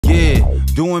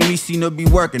it. Doing me seem to be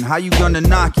working, how you gonna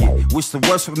knock it? Wish the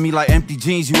worst for me like empty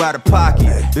jeans, you out of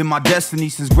pocket. Been my destiny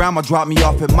since grandma dropped me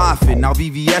off at Moffitt. Now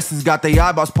VVS's got they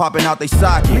eyeballs popping out they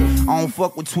socket. I don't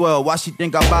fuck with 12, why she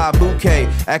think I buy a bouquet?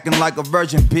 Acting like a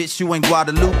virgin, bitch, you ain't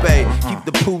Guadalupe. Keep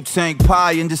the poop tank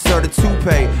pie and just serve the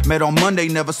toupee. Met on Monday,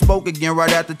 never spoke again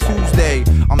right after Tuesday.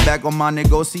 I'm back on my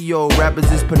negocio, rappers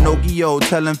is Pinocchio.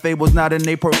 Telling fables not in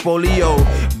their portfolio.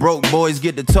 Broke boys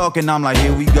get to talking, I'm like,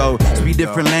 here we go. Speak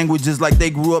different languages like they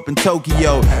grew up in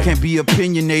Tokyo. Can't be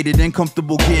opinionated and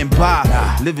comfortable getting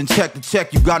by. Living check to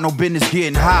check, you got no business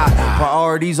getting high.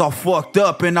 Priorities all fucked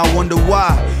up and I wonder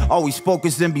why. Always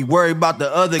focus and be worried about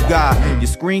the other guy. Your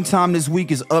screen time this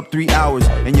week is up 3 hours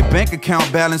and your bank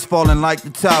account balance falling like the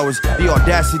towers. The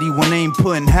audacity when they ain't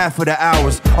putting half of the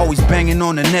hours. Always banging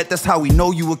on the net, that's how we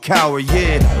know you a coward.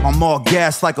 Yeah, I'm all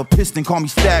gas like a piston, call me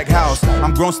Stackhouse.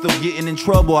 I'm grown, still getting in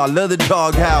trouble, I love the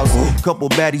doghouse. Couple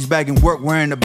baddies bagging work wearing the